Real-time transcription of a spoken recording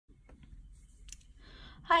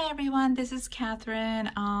Hi everyone, this is Catherine.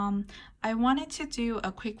 I wanted to do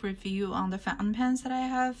a quick review on the fountain pens that I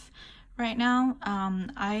have right now.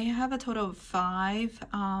 I have a total of 5.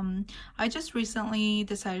 I just recently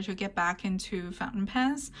decided to get back into fountain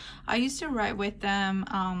pens. I used to write with them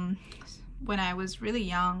when I was really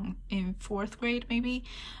young, in 4th grade maybe.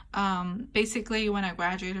 Basically when I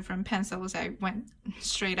graduated from pencils, I went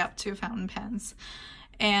straight up to fountain pens.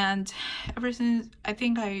 And ever since, I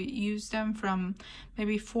think I used them from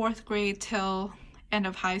maybe 4th grade till end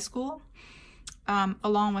of high school,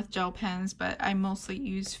 along with gel pens, but I mostly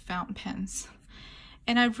use fountain pens.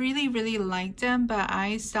 And I really liked them, but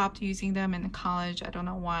I stopped using them in college. I don't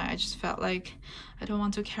know why. I just felt like I don't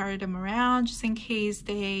want to carry them around just in case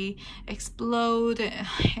they explode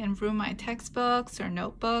and ruin my textbooks or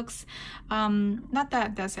notebooks. Not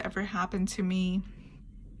that that's ever happened to me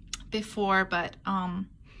before, but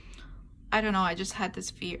I don't know, I just had this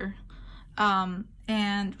fear.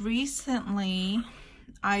 And recently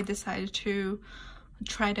I decided to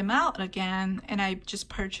try them out again, and I just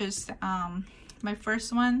purchased my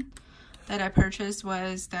first one that I purchased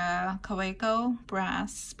was the Kaweco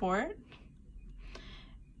Brass Sport.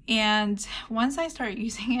 And once I started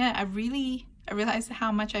using it, I realized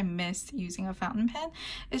how much I missed using a fountain pen.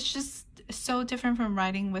 It's just so different from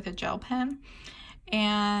writing with a gel pen.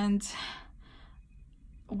 And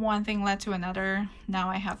one thing led to another. Now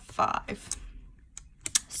I have 5.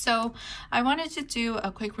 So I wanted to do a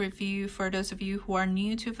quick review for those of you who are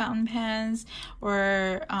new to fountain pens,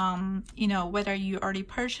 or you know, whether you already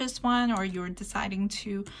purchased one or you're deciding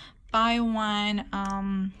to buy one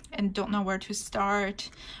and don't know where to start,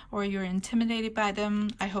 or you're intimidated by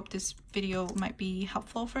them. I hope this video might be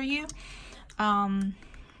helpful for you.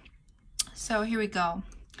 So here we go.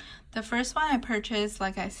 The first one I purchased,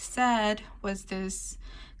 like I said, was this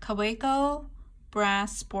Kaweco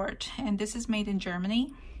Brass Sport, and this is made in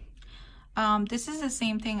Germany. This is the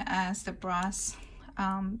same thing as the brass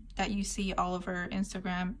that you see all over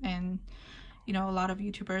Instagram, and you know, a lot of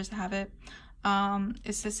YouTubers have it.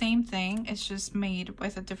 It's the same thing, it's just made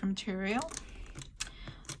with a different material.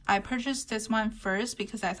 I purchased this one first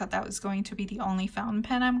because I thought that was going to be the only fountain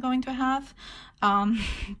pen I'm going to have,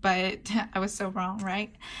 but I was so wrong,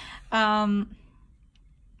 right?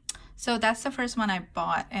 So that's the first one I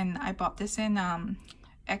bought, and I bought this in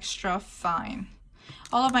extra fine.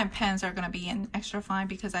 All of my pens are going to be in extra fine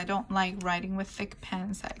because I don't like writing with thick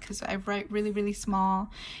pens, because I write really small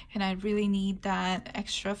and I really need that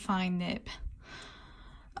extra fine nib.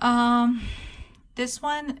 This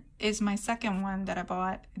one is my second one that I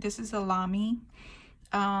bought. This is a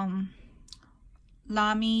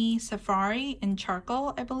Lamy Safari in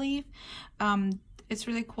charcoal, I believe. It's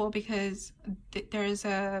really cool because there's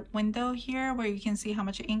a window here where you can see how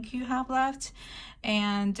much ink you have left,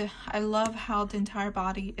 and I love how the entire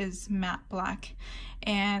body is matte black,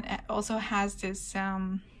 and it also has this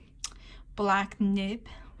black nib,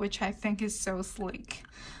 which I think is so sleek.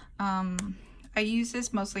 I use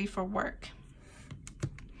this mostly for work.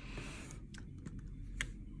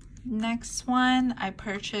 Next one I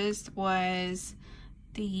purchased was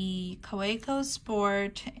the Kaweco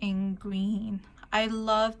Sport in green. I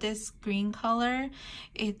love this green color.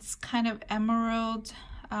 It's kind of emerald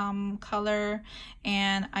color,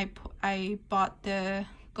 and I bought the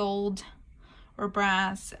gold or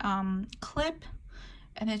brass clip,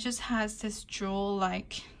 and it just has this jewel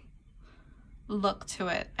like look to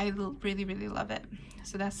it. I really love it.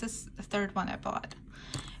 So that's the third one I bought.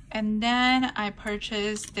 And then I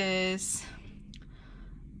purchased this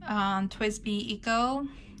TWSBI Eco.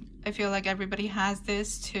 I feel like everybody has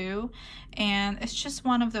this too, and it's just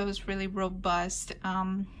one of those really robust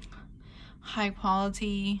high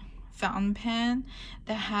quality fountain pen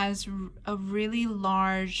that has a really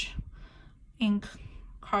large ink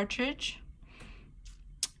cartridge,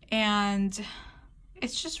 and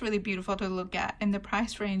it's just really beautiful to look at, and the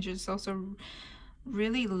price range is also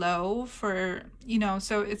really low for, you know,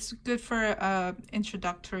 so it's good for a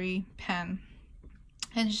introductory pen.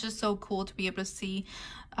 And it's just so cool to be able to see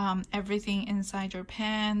everything inside your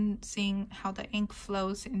pen, seeing how the ink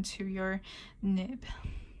flows into your nib.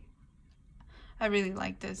 I really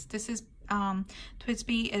like this. This is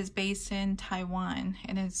TWSBI is based in Taiwan,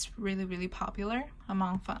 and it's really popular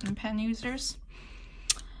among fountain pen users.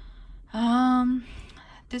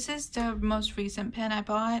 This is the most recent pen I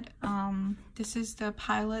bought. This is the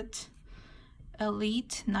Pilot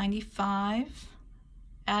Elite 95S,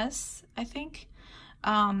 I think.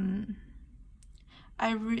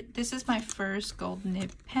 This is my first gold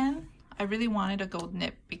nib pen. I really wanted a gold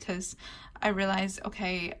nib because I realized,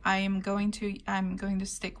 okay, I'm going to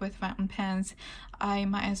stick with fountain pens. I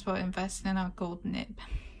might as well invest in a gold nib.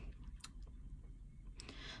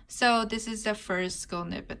 So this is the first gold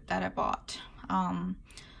nib that I bought.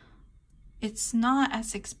 It's not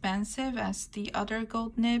as expensive as the other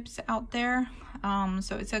gold nibs out there.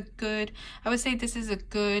 So it's a good, I would say this is a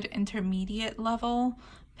good intermediate level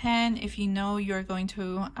pen if you know you're going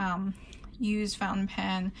to use fountain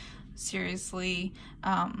pen seriously,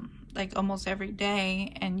 like almost every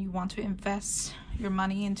day, and you want to invest your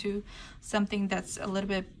money into something that's a little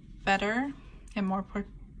bit better and more,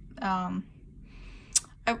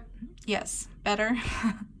 yes, better.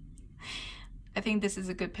 I think this is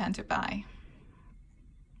a good pen to buy.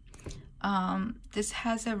 This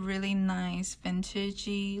has a really nice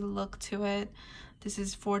vintagey look to it. This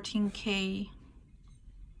is 14K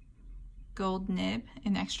gold nib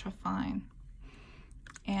in extra fine.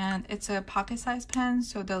 And it's a pocket size pen,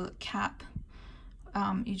 so the cap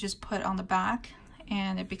you just put on the back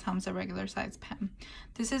and it becomes a regular size pen.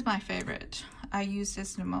 This is my favorite. I use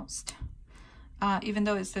this the most. Even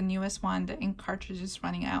though it's the newest one, the ink cartridge is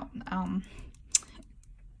running out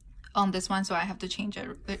on this one, so I have to change it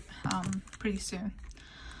pretty soon.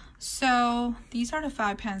 So these are the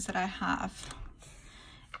 5 pens that I have,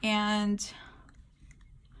 and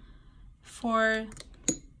for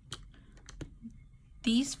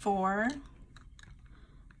these 4,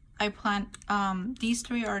 I plan these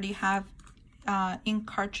 3 already have ink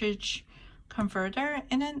cartridge converter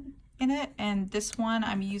in it, and this one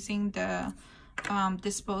I'm using the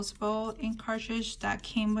disposable ink cartridge that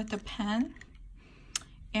came with the pen,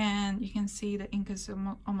 and you can see the ink is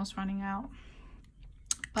almost running out.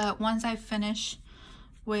 But once I finish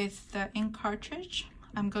with the ink cartridge,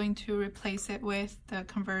 I'm going to replace it with the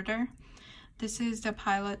converter. This is the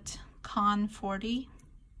Pilot Con 40,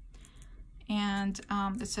 and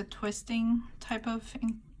it's a twisting type of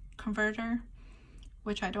ink converter,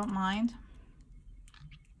 which I don't mind.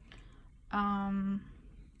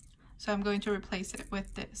 So I'm going to replace it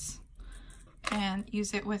with this and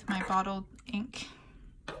use it with my bottled ink.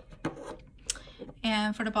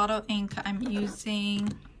 And for the bottled ink, I'm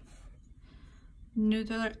using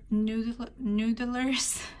Noodler's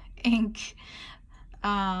ink,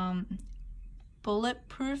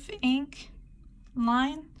 bulletproof ink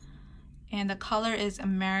line, and the color is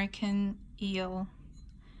American Eel,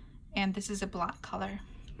 and this is a black color.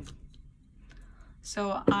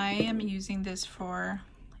 So I am using this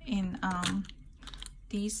in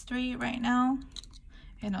these 3 right now,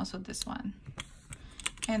 and also this one.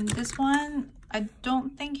 And this one, I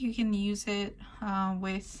don't think you can use it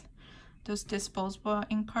with those disposable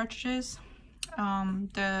ink cartridges.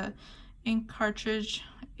 The ink cartridge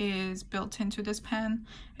is built into this pen,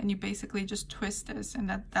 and you basically just twist this,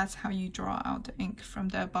 and that's how you draw out the ink from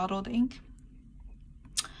the bottled ink.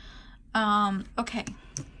 Okay,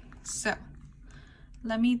 so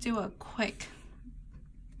let me do a quick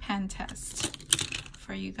pen test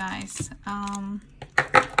for you guys.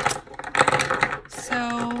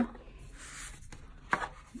 So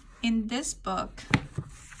in this book,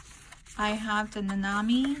 I have the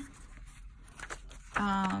Nanami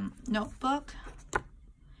notebook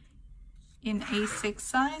in A6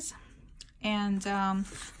 size, and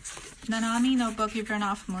Nanami notebook, if you're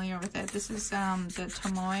not familiar with it, this is the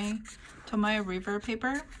Tomoe River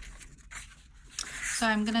paper. So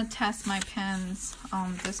I'm gonna test my pens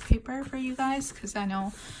on this paper for you guys, because I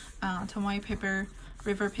know Tomoe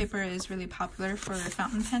River paper is really popular for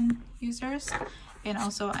fountain pen users. And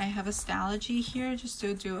also I have a Stalogy here just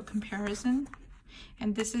to do a comparison,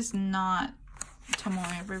 and this is not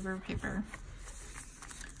Tomoe River paper.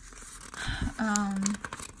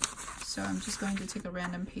 So I'm just going to take a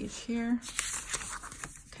random page here.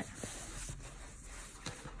 Okay,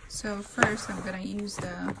 so first I'm gonna use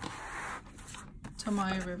the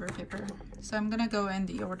Tomoe River paper. So I'm gonna go in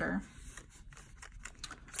the order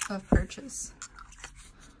of purchase.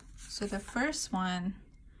 So the first one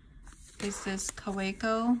is this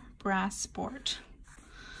Kaweco Brass Sport.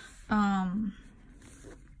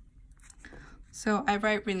 So I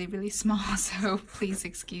write really small, so please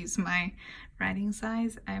excuse my writing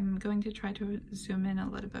size. I'm going to try to zoom in a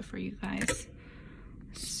little bit for you guys.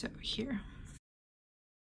 So here.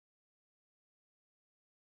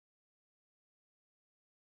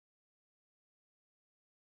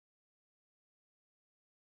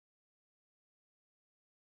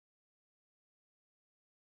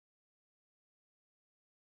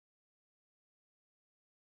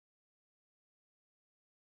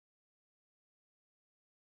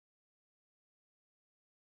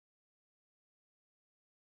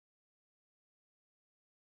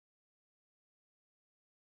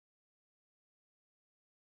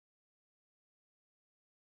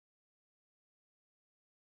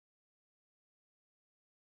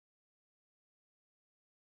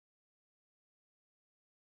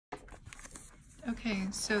 Okay,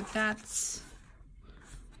 so that's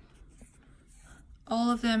all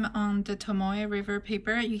of them on the Tomoe River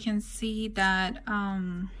paper. You can see that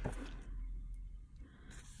I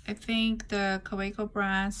think the Kaweco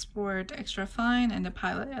Brass Sport Extra Fine and the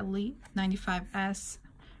Pilot Elite 95S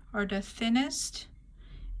are the thinnest.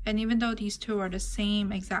 And even though these two are the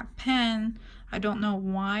same exact pen, I don't know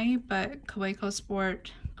why, but Kaweco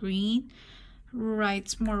Sport Green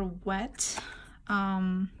writes more wet.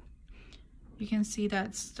 You can see that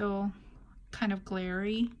it's still kind of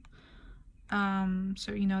glary.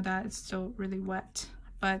 So you know that it's still really wet.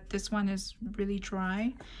 But this one is really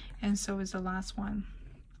dry, and so is the last one.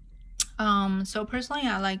 So personally,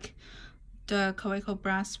 I like the Kaweco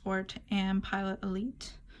Brass Sport and Pilot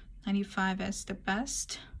Elite 95 as the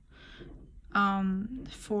best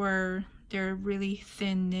for their really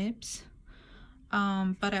thin nibs.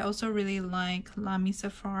 But I also really like Lamy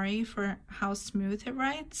Safari for how smooth it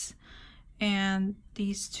writes. And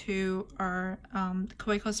these two are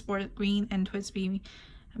Kaweco Sport Green and TWSBI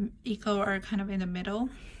Eco are kind of in the middle.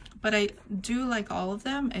 But I do like all of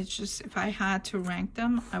them. It's just if I had to rank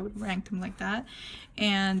them, I would rank them like that.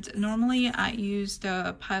 And normally I use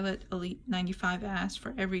the Pilot Elite 95S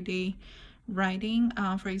for everyday writing,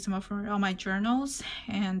 for example, for all my journals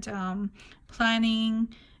and planning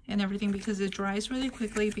and everything, because it dries really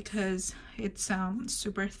quickly because it's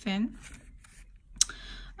super thin.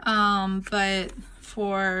 But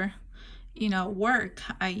for, you know, work,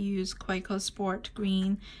 I use Kaweco Sport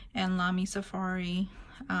Green and Lamy Safari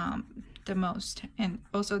the most, and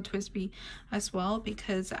also TWSBI as well,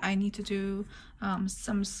 because I need to do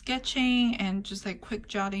some sketching and just like quick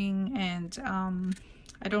jotting, and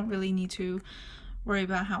I don't really need to worry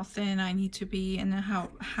about how thin I need to be and how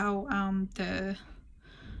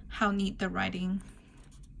neat the writing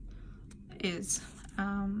is.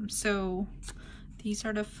 So these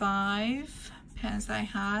are the 5 pens I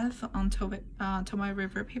have on Tomoe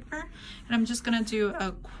River paper, and I'm just gonna do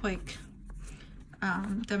a quick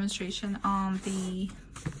demonstration on the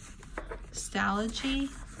Stalogy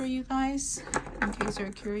for you guys, in case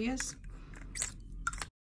you're curious.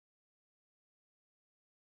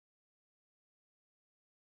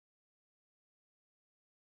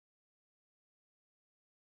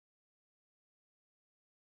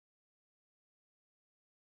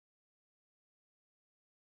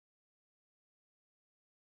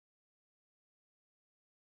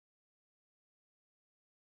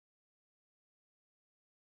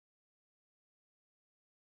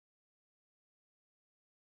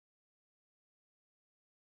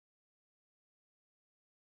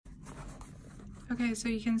 Okay, so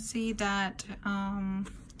you can see that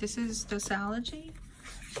this is the Stalogy,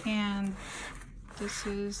 and this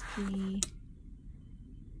is the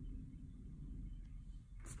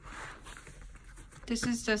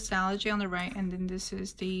Stalogy on the right, and then this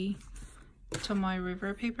is the Tomoe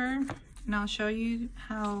River paper. And I'll show you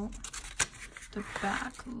how the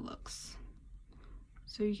back looks.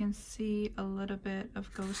 So you can see a little bit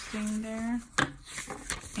of ghosting there,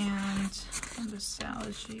 and on the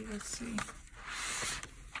Stalogy, let's see.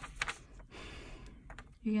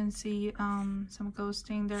 You can see some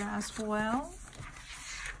ghosting there as well.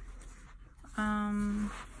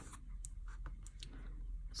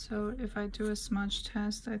 So if I do a smudge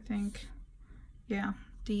test, I think, yeah,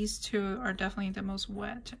 these two are definitely the most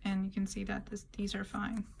wet, and you can see that these are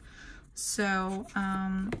fine. So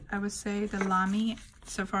I would say the Lamy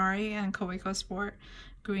Safari and Kaweco Sport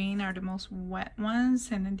Green are the most wet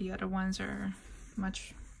ones, and then the other ones are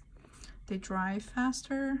they dry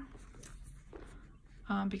faster.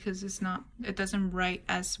 Because it doesn't write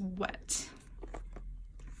as wet.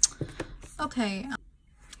 Okay,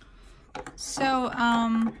 so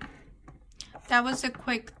that was a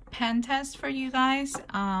quick pen test for you guys.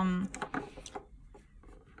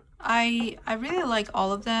 I really like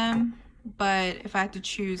all of them, but if I had to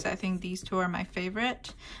choose, I think these two are my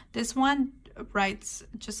favorite. This one writes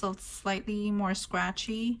just a slightly more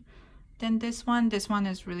scratchy than this one. This one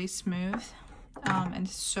is really smooth. And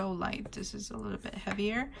it's so light. This is a little bit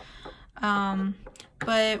heavier.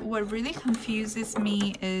 But what really confuses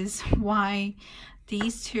me is why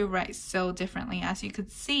these two write so differently. As you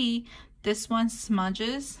could see, this one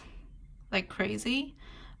smudges like crazy,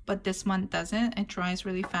 but this one doesn't. It dries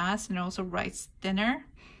really fast, and it also writes thinner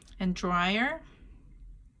and drier.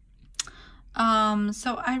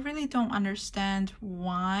 So I really don't understand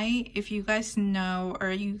why. If you guys know, or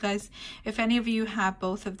if any of you have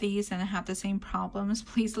both of these and have the same problems,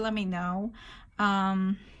 please let me know.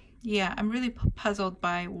 Yeah, I'm really puzzled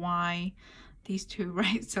by why these two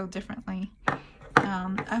write so differently.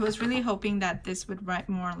 I was really hoping that this would write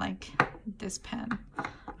more like this pen.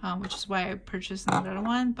 which is why I purchased another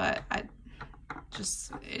one, but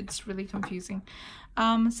it's really confusing.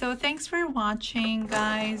 So thanks for watching,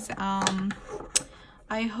 guys.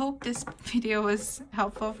 I hope this video was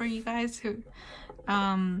helpful for you guys,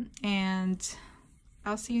 and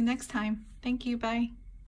I'll see you next time. Thank you. Bye.